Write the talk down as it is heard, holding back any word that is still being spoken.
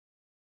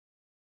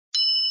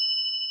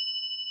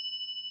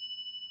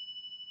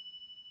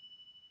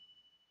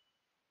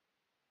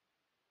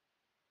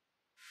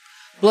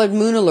Blood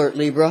moon alert,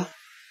 Libra.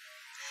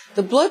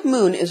 The blood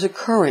moon is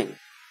occurring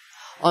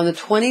on the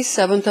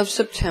 27th of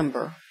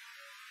September.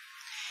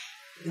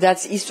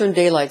 That's Eastern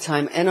Daylight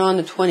Time, and on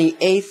the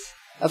 28th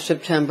of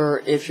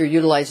September if you're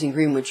utilizing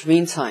Greenwich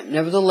Mean Time.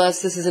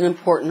 Nevertheless, this is an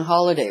important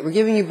holiday. We're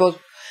giving you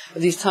both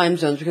of these time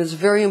zones because it's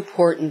a very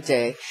important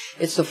day.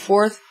 It's the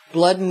fourth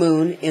blood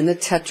moon in the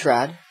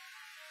tetrad.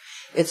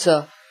 It's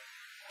a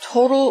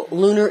total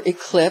lunar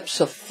eclipse,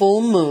 a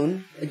full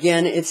moon.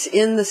 Again, it's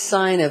in the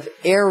sign of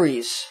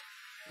Aries,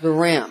 the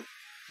ram.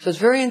 So it's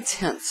very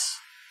intense.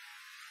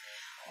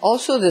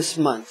 Also this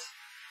month,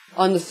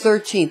 on the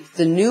 13th,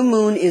 the new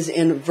moon is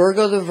in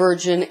Virgo the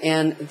Virgin,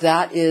 and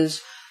that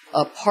is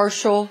a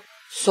partial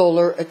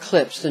solar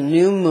eclipse, the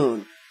new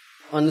moon,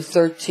 on the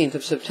 13th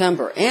of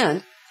September.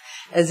 And,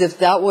 as if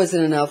that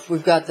wasn't enough,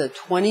 we've got the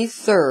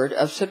 23rd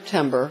of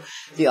September,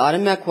 the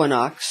autumn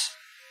equinox,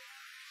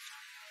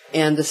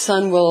 and the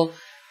sun will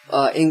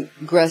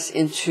ingress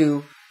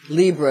into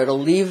Libra. It'll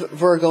leave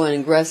Virgo and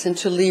ingress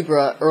into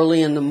Libra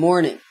early in the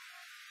morning.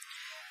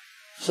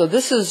 So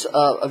this is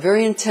a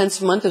very intense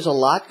month. There's a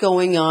lot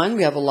going on.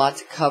 We have a lot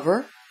to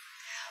cover.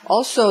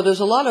 Also, there's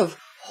a lot of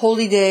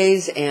holy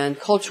days and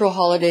cultural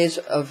holidays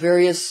of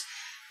various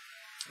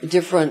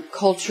different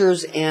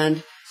cultures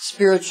and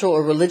spiritual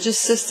or religious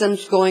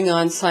systems going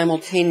on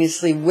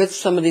simultaneously with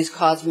some of these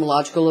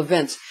cosmological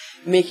events,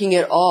 making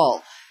it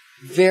all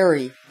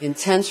very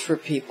intense for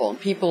people.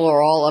 People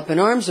are all up in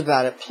arms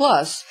about it.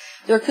 Plus,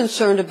 they're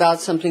concerned about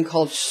something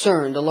called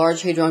CERN, the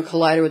Large Hadron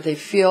Collider, what they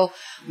feel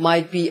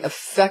might be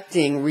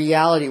affecting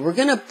reality. We're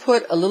going to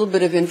put a little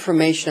bit of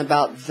information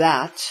about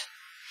that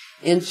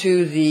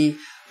into the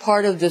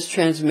part of this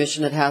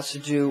transmission that has to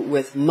do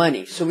with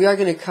money. So we are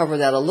going to cover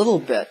that a little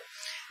bit,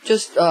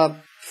 just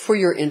for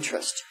your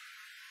interest.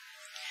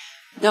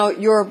 Now,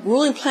 your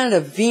ruling planet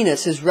of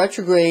Venus is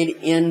retrograde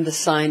in the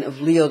sign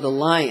of Leo the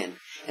Lion.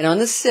 And on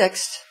the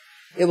 6th,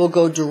 it will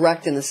go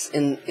direct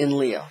in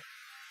Leo.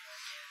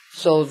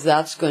 So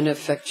that's going to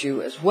affect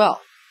you as well.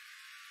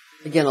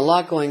 Again, a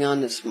lot going on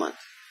this month.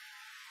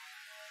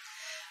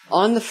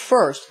 On the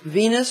 1st,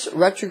 Venus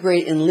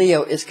retrograde in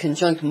Leo is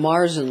conjunct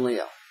Mars in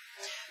Leo.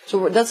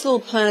 So that's a little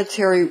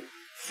planetary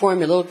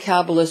formula, a little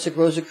Kabbalistic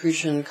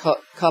Rosicrucian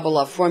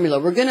Kabbalah formula.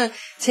 We're going to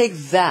take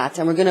that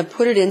and we're going to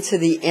put it into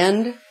the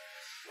end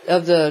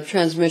of the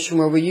transmission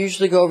where we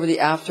usually go over the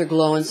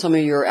afterglow and some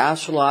of your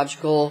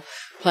astrological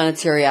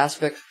planetary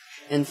aspects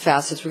and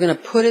facets. We're going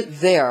to put it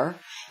there,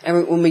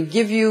 and when we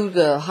give you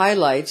the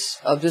highlights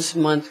of this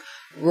month,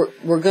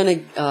 we're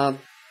going to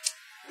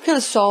kind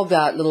of solve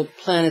that little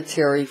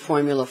planetary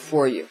formula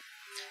for you.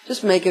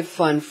 Just make it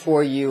fun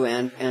for you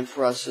and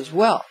for us as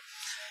well.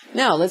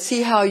 Now, let's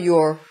see how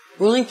your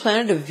ruling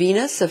planet of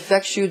Venus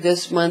affects you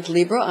this month,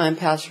 Libra. I'm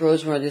Pastor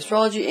Rosemary, the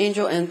Astrology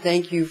Angel, and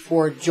thank you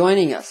for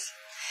joining us.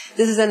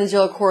 This is an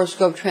angelic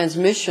horoscope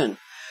transmission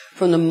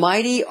from the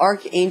mighty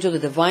archangel, the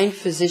divine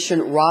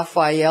physician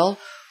Raphael,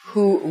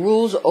 who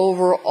rules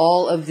over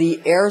all of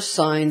the air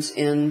signs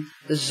in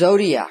the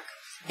Zodiac,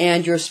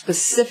 and your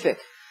specific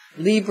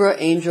Libra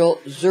angel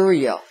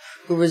Zuriel,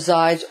 who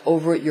resides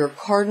over your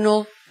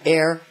cardinal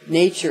air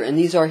nature. And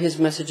these are his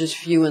messages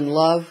for you in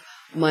love,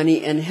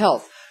 money, and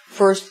health.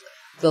 First,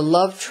 the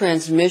love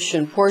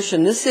transmission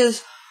portion.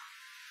 This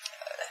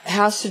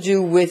has to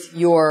do with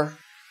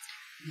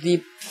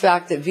the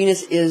fact that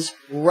Venus is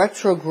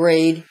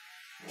retrograde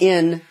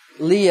in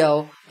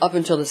Leo up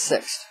until the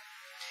 6th.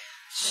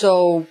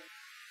 So,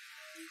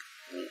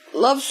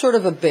 love's sort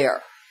of a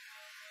bear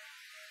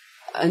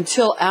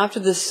until after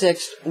the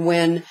 6th,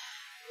 when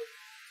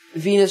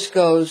Venus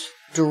goes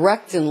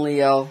direct in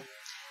Leo.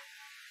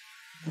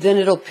 Then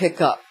it'll pick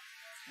up.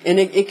 And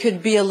it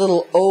could be a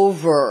little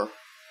over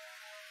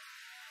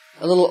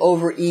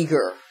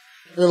eager,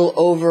 a little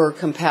over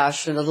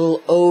compassionate, a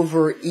little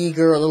over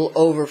eager, a little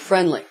over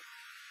friendly.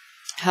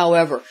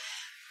 However,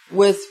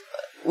 with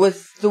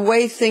the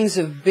way things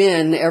have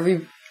been,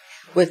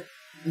 with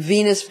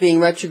Venus being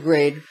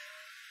retrograde,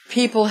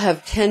 people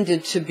have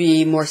tended to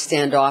be more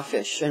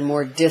standoffish and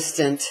more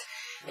distant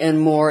and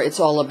more it's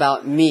all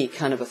about me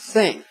kind of a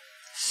thing.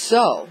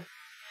 So,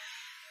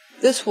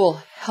 this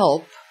will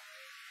help.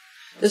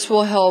 This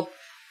will help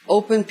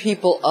open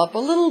people up a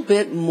little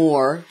bit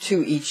more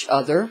to each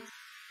other,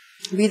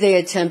 be they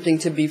attempting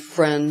to be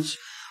friends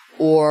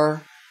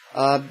or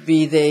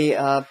be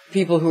they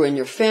people who are in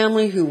your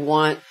family who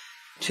want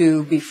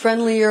to be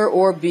friendlier,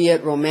 or be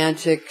it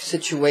romantic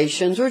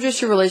situations or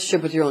just your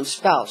relationship with your own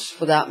spouse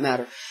for that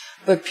matter.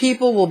 But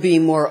people will be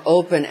more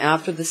open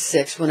after the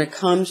 6th when it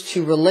comes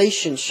to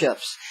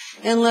relationships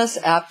and less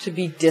apt to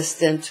be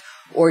distant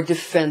or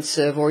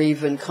defensive or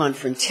even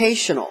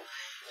confrontational.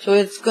 So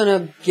it's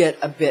going to get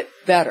a bit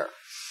better.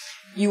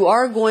 You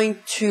are going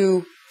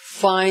to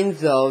find,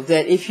 though,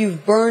 that if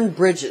you've burned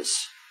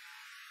bridges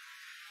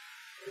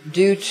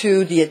due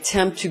to the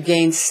attempt to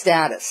gain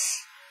status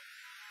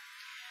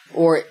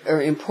or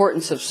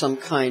importance of some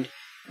kind,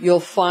 you'll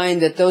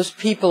find that those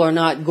people are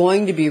not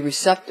going to be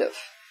receptive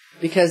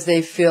because they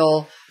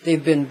feel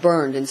they've been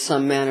burned in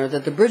some manner,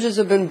 that the bridges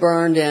have been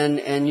burned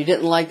and you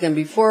didn't like them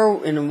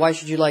before, and why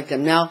should you like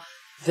them now?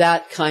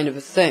 That kind of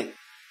a thing.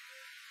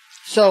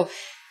 So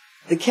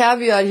the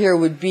caveat here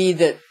would be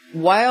that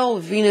while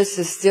Venus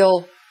is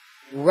still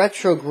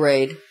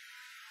retrograde,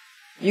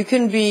 you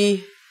can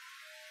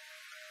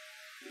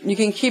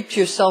keep to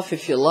yourself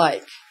if you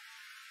like.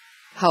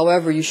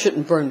 However, you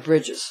shouldn't burn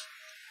bridges.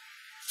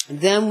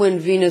 Then when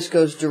Venus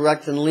goes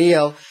direct in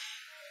Leo,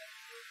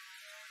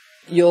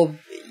 you'll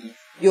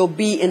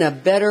be in a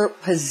better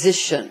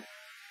position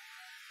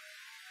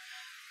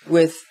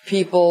with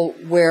people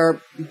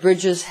where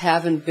bridges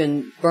haven't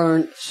been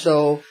burned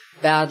so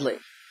badly.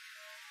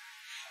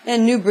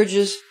 And new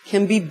bridges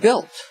can be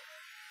built.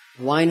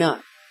 Why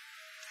not?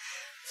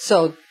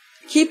 So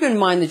keep in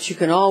mind that you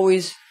can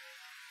always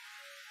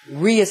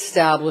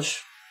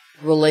reestablish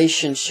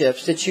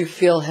relationships that you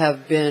feel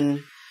have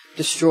been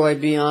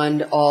destroyed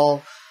beyond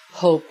all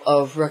hope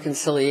of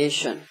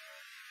reconciliation.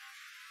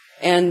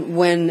 And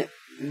when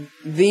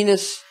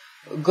Venus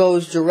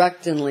goes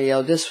direct in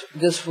Leo,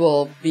 this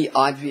will be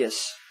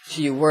obvious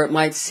to you, where it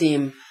might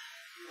seem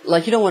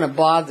like you don't want to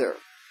bother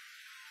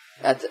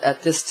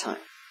at this time.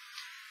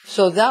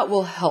 So that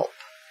will help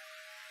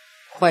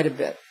quite a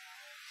bit.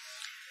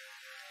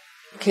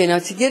 Okay, now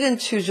to get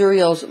into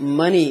Zuriel's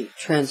money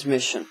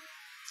transmission.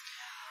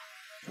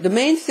 The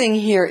main thing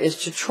here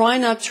is to try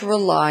not to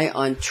rely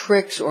on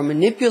tricks or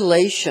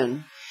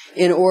manipulation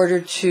in order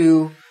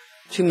to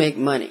make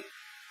money.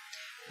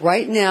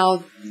 Right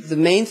now, the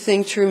main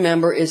thing to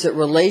remember is that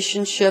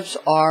relationships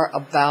are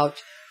about,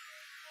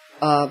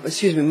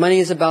 money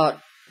is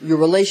about your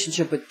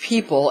relationship with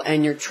people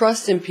and your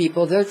trust in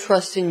people. They're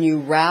trusting you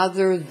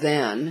rather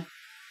than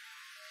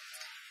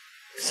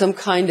some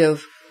kind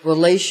of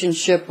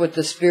relationship with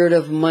the spirit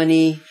of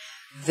money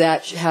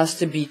that has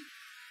to be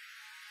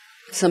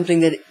something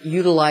that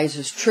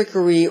utilizes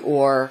trickery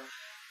or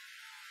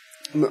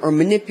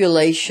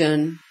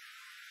manipulation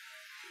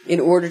in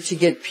order to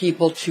get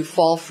people to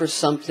fall for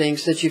something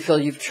so that you feel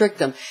you've tricked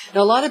them.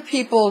 Now, a lot of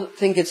people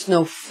think it's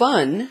no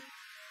fun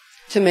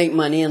to make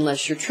money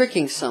unless you're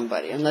tricking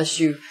somebody, unless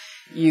you've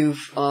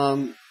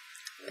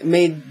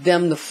made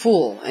them the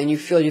fool and you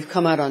feel you've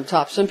come out on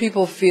top. Some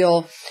people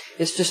feel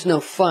it's just no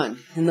fun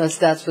unless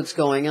that's what's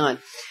going on.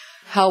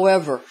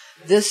 However,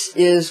 this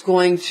is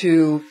going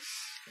to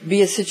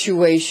be a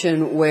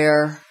situation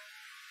where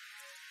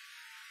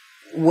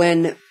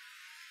when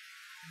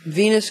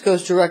Venus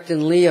goes direct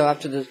in Leo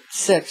after the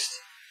 6th,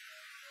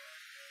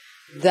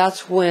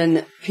 that's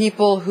when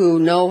people who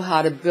know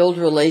how to build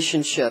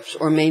relationships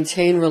or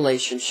maintain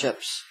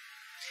relationships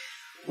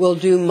will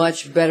do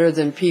much better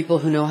than people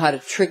who know how to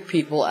trick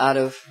people out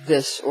of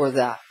this or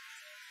that.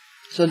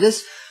 So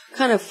this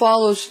kind of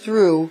follows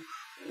through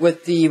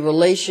with the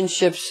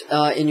relationships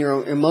in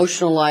your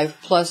emotional life,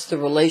 plus the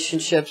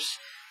relationships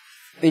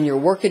in your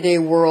workaday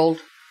world,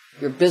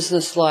 your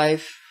business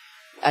life,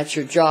 at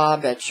your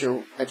job, at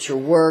your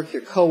work,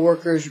 your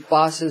coworkers, your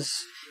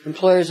bosses,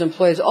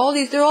 employees, all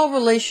these, they're all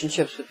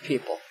relationships with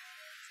people.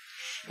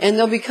 And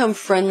they'll become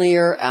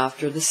friendlier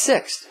after the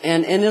 6th.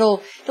 And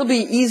it'll be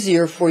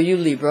easier for you,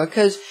 Libra,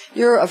 because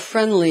you're a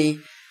friendly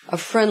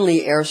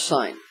air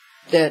sign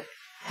that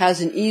has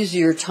an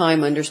easier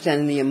time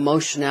understanding the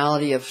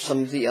emotionality of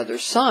some of the other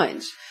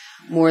signs,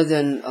 more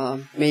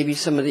than maybe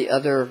some of the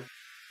other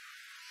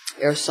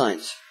air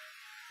signs.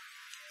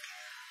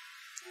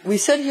 We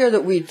said here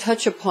that we'd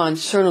touch upon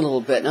CERN a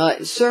little bit. Now,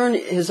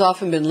 CERN has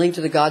often been linked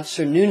to the god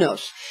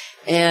Cernunnos,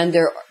 and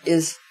there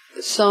is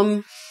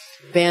some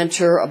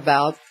banter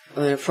about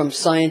from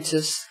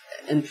scientists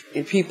and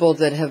people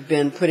that have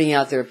been putting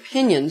out their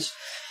opinions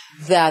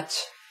that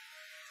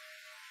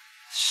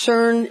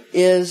CERN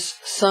is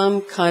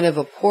some kind of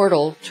a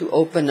portal to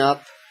open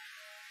up,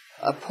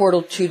 a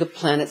portal to the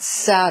planet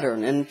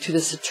Saturn and to the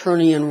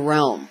Saturnian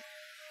realm.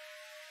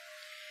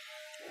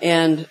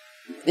 And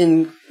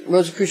in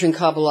Rosicrucian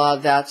Kabbalah,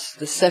 that's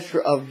the Sefer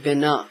of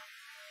Binah,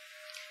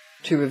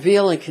 to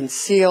reveal and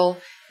conceal,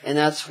 and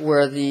that's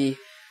where the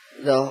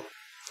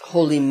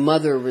Holy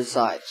Mother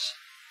resides.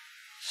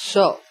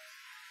 So,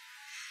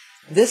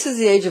 this is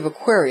the age of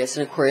Aquarius,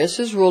 and Aquarius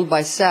is ruled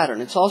by Saturn.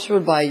 It's also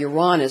ruled by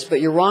Uranus,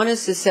 but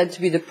Uranus is said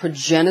to be the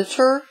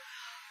progenitor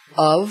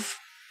of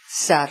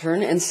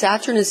Saturn, and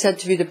Saturn is said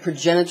to be the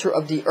progenitor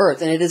of the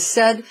Earth, and it is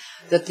said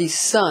that the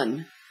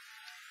Sun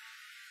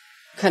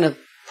kind of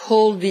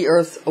pulled the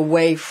Earth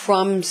away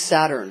from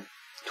Saturn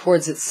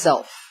towards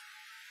itself.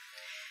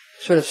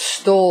 Sort of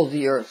stole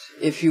the Earth,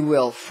 if you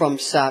will, from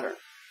Saturn.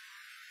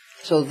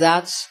 So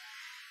that's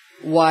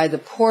why the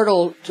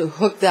portal to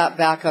hook that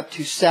back up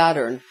to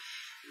Saturn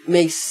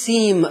may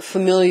seem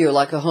familiar,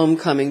 like a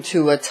homecoming,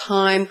 to a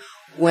time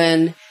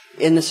when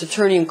in the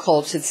Saturnian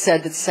cults it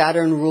said that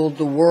Saturn ruled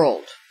the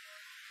world.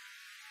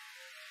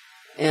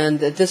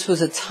 And that this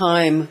was a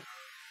time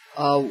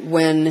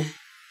when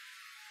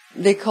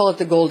they call it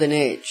the Golden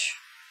Age.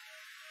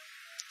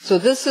 So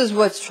this is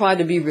what's tried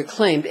to be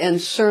reclaimed. And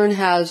CERN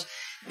has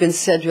been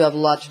said to have a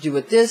lot to do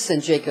with this,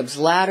 and Jacob's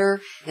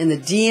Ladder, and the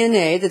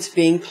DNA that's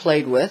being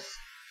played with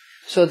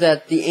so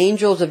that the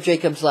angels of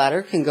Jacob's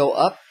ladder can go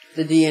up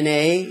the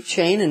DNA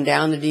chain and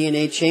down the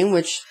DNA chain,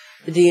 which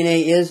the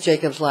DNA is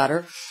Jacob's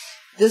ladder.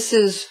 This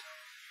is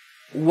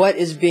what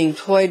is being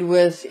toyed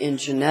with in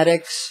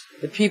genetics.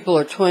 The people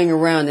are toying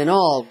around in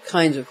all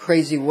kinds of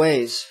crazy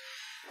ways.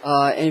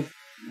 And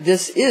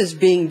this is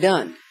being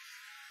done.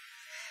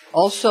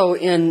 Also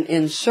in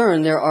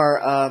CERN, there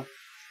are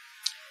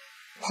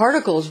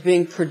particles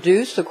being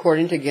produced,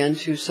 according to, again,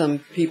 to some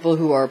people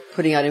who are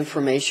putting out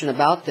information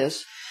about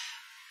this.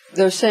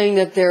 They're saying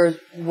that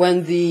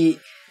when the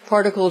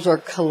particles are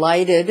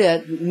collided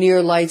at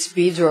near light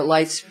speeds or at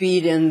light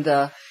speed in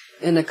the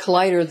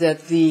collider,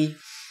 that the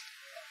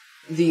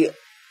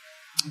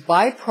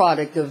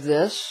byproduct of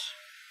this,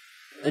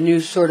 a new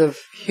sort of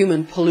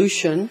human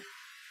pollution,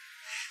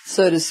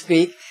 so to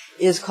speak,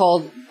 is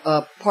called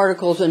a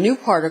new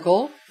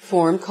particle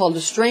form called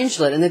a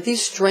strangelet, and that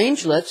these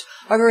strangelets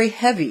are very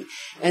heavy,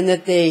 and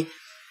that they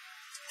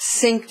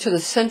sink to the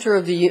center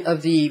of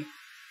the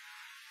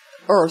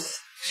Earth,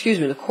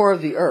 the core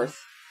of the Earth,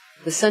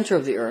 the center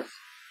of the Earth,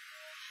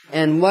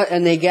 and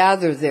they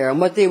gather there,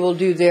 and what they will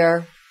do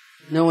there,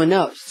 no one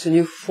knows. It's a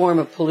new form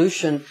of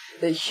pollution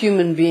that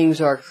human beings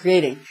are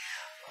creating.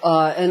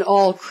 And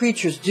all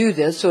creatures do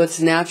this, so it's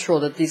natural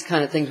that these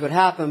kind of things would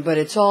happen, but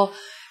it's all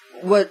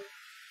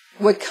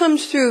what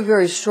comes through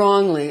very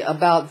strongly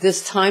about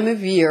this time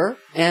of year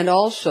and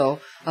also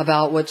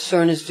about what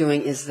CERN is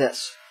doing is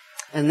this.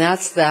 And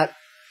that's that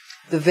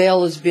the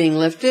veil is being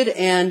lifted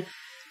and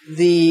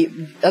the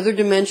other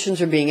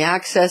dimensions are being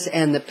accessed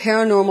and the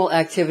paranormal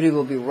activity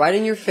will be right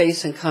in your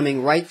face and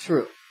coming right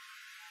through.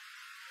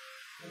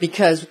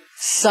 Because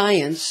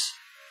science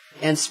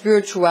and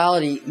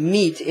spirituality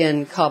meet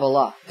in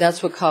Kabbalah.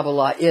 That's what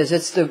Kabbalah is.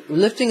 It's the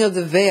lifting of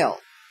the veil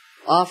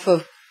off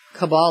of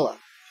Kabbalah.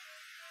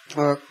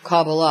 Or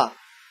Kabbalah,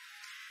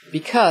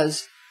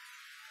 because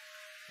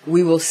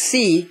we will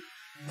see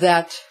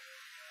that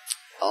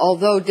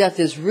although death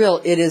is real,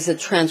 it is a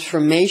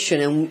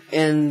transformation,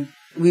 and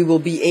we will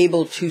be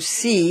able to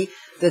see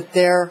that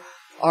there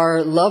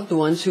are loved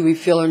ones who we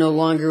feel are no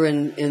longer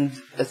in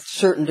a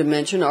certain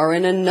dimension, are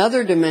in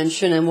another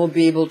dimension, and we'll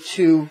be able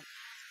to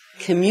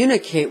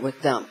communicate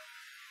with them.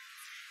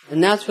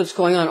 And that's what's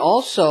going on.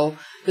 Also,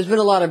 there's been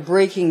a lot of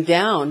breaking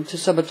down to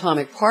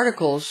subatomic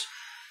particles.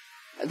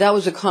 That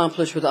was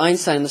accomplished with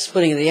Einstein and the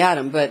splitting of the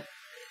atom, but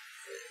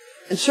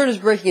CERN is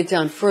breaking it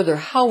down further.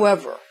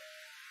 However,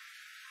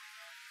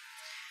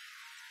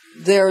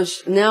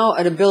 there's now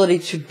an ability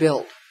to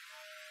build.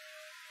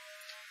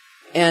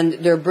 And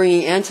they're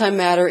bringing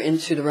antimatter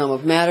into the realm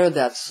of matter,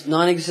 that's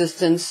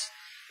non-existence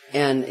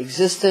and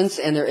existence,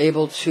 and they're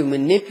able to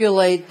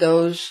manipulate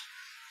those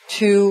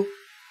two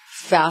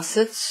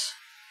facets.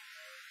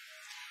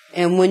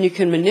 And when you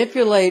can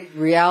manipulate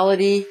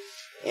reality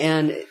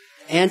and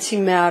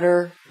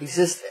antimatter,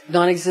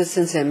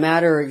 non-existence and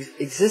matter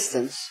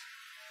existence,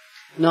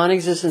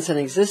 non-existence and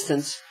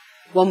existence,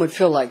 one would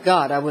feel like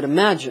God, I would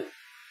imagine.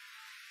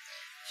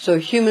 So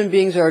human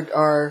beings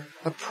are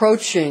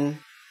approaching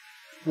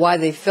why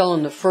they fell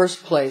in the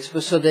first place,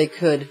 was so they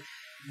could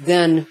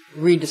then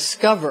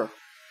rediscover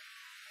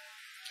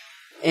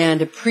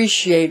and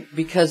appreciate,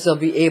 because they'll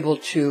be able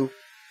to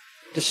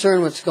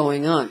discern what's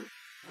going on.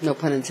 No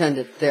pun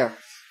intended there.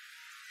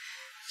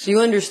 So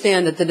you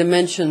understand that the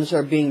dimensions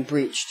are being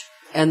breached.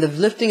 And the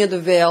lifting of the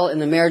veil in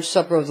the marriage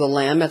supper of the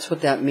Lamb, that's what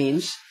that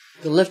means.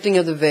 The lifting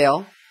of the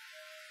veil.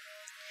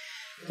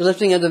 The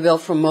lifting of the veil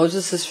from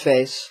Moses'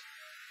 face,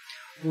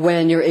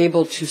 when you're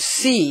able to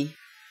see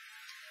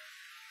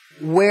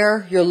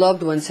where your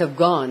loved ones have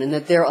gone and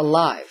that they're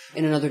alive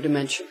in another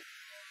dimension.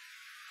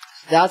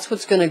 That's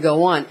what's going to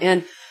go on.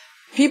 And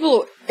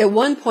people at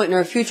one point in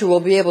our future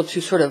will be able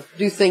to sort of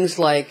do things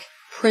like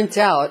print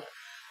out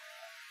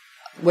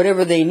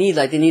whatever they need,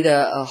 like they need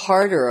a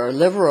heart or a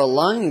liver or a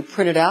lung, and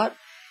print it out,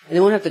 and they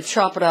won't have to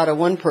chop it out of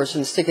one person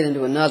and stick it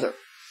into another.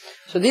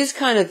 So these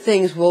kind of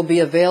things will be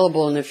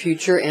available in the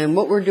future, and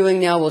what we're doing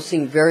now will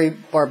seem very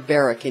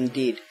barbaric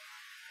indeed.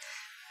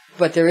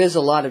 But there is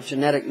a lot of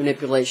genetic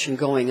manipulation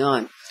going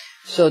on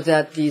so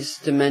that these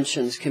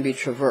dimensions can be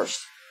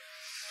traversed.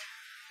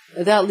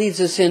 That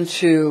leads us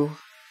into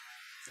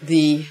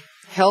the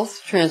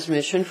health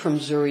transmission from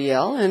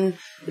Zuriel and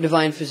the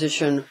divine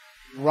physician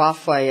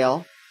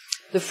Raphael.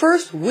 The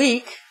first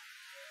week,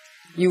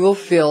 you will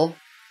feel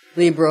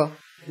Libra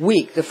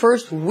weak. The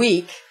first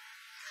week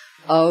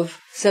of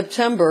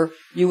September,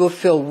 you will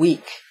feel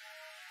weak.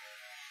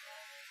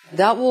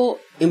 That will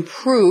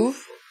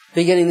improve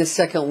beginning the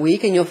second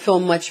week, and you'll feel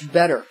much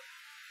better.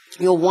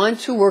 You'll want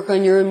to work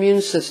on your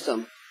immune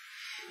system.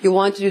 You'll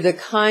want to do the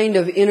kind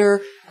of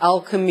inner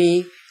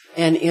alchemy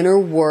and inner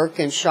work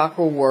and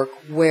chakra work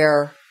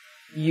where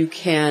you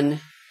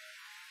can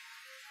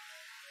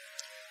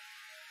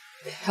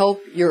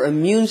help your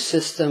immune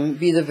system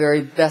be the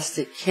very best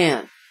it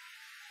can.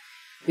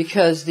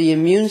 Because the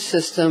immune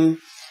system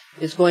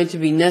is going to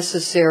be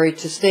necessary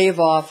to stave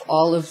off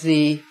all of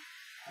the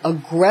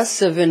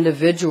aggressive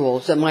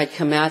individuals that might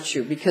come at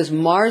you. Because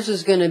Mars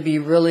is going to be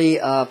really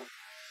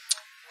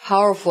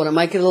powerful, and it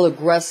might get a little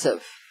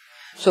aggressive.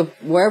 So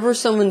wherever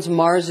someone's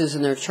Mars is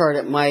in their chart,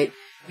 it might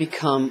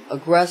become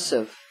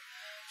aggressive.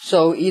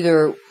 So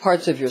either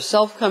parts of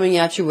yourself coming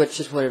at you, which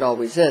is what it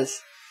always is,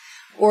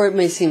 or it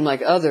may seem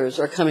like others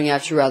are coming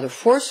at you rather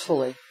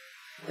forcefully.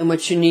 And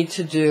what you need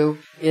to do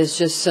is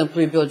just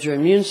simply build your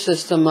immune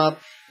system up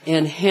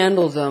and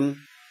handle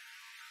them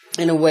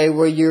in a way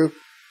where you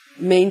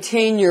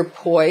maintain your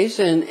poise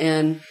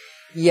and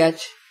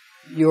yet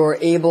you're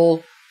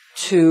able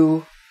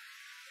to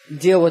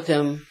deal with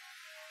them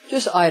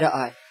just eye to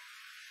eye.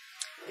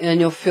 And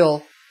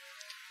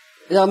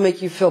that'll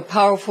make you feel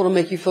powerful, it'll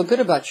make you feel good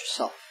about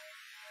yourself.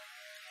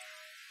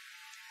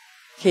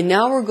 Okay,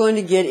 now we're going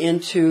to get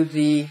into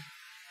the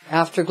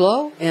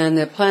afterglow and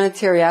the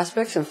planetary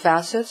aspects and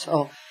facets.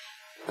 Oh,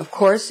 of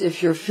course,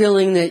 if you're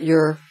feeling that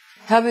you're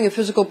having a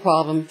physical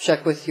problem,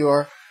 check with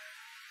your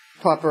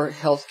proper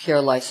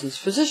healthcare licensed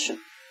physician.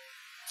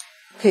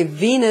 Okay,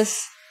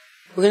 Venus,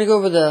 we're going to go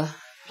over the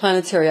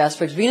planetary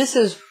aspects. Venus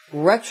is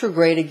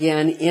retrograde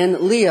again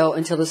in Leo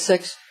until the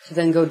 6th, to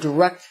then go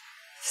direct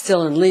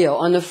still in Leo.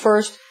 On the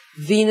 1st,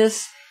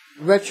 Venus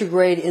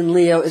retrograde in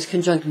Leo is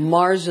conjunct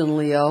Mars in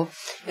Leo.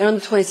 And on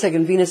the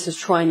 22nd, Venus is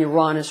trine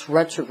Uranus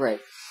retrograde.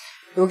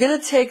 We're going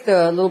to take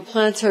the little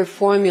planetary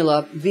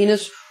formula,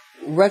 Venus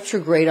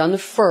retrograde on the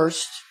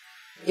 1st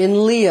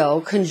in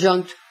Leo,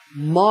 conjunct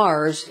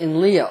Mars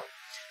in Leo.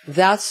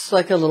 That's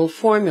like a little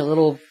formula, a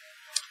little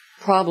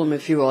problem,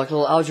 if you will, like a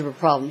little algebra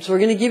problem. So we're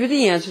going to give you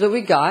the answer that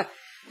we got.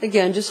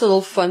 Again, just a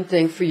little fun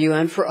thing for you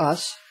and for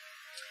us.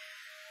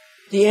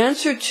 The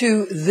answer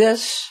to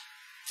this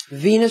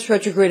Venus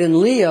retrograde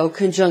in Leo,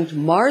 conjunct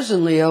Mars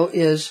in Leo,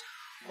 is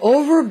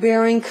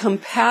overbearing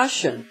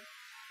compassion,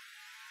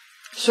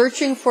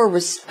 searching for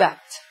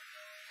respect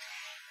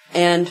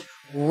and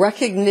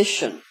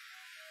recognition,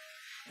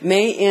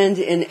 may end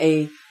in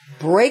a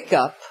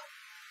breakup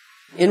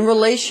in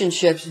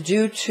relationships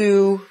due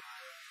to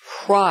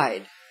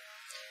pride.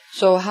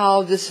 So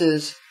how this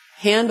is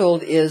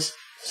handled is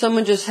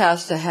someone just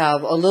has to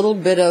have a little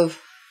bit of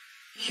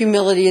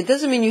humility. It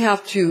doesn't mean you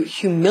have to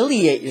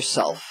humiliate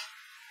yourself.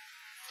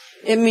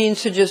 It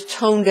means to just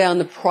tone down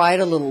the pride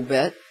a little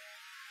bit,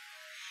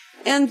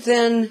 and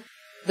then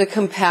the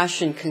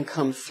compassion can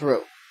come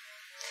through.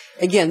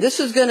 Again, this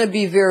is going to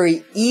be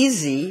very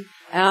easy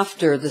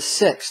after the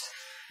 6th,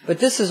 but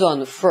this is on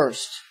the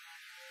 1st.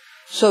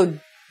 So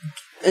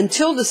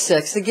until the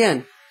 6th,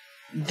 again,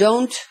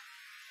 don't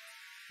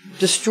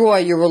destroy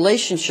your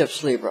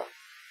relationships, Libra.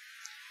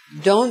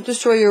 Don't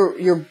destroy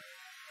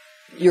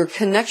your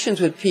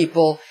connections with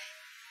people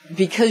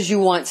because you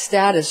want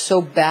status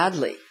so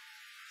badly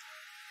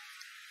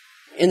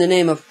in the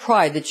name of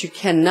pride that you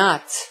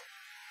cannot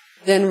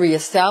then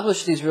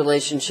reestablish these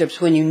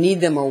relationships when you need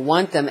them or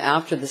want them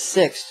after the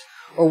 6th,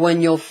 or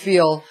when you'll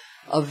feel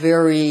a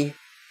very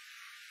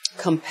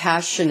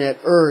compassionate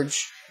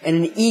urge and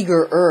an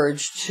eager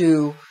urge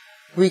to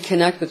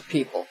reconnect with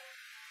people.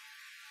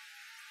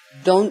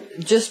 Don't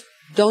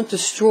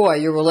destroy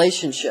your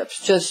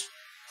relationships.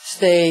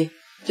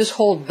 Just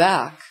hold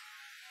back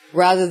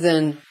rather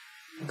than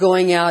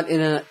going out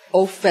in an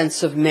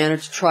offensive manner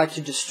to try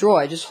to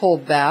destroy. Just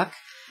hold back.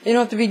 You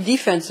don't have to be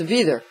defensive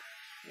either.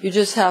 You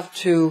just have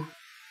to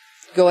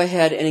go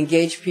ahead and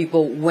engage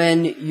people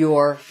when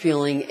you're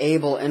feeling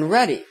able and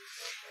ready,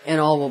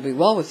 and all will be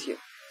well with you.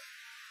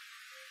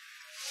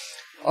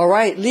 All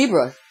right,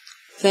 Libra,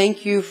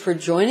 thank you for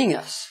joining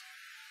us.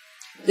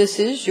 This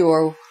is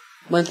your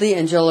monthly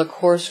angelic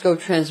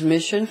horoscope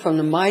transmission from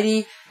the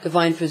mighty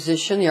divine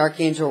physician, the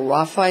Archangel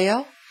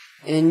Raphael,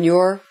 and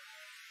your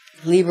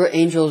Libra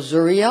angel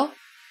Zuriel.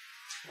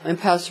 I'm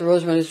Pastor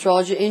Rosemary,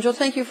 Astrology Angel.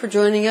 Thank you for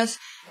joining us,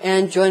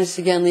 and join us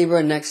again,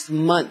 Libra, next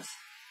month.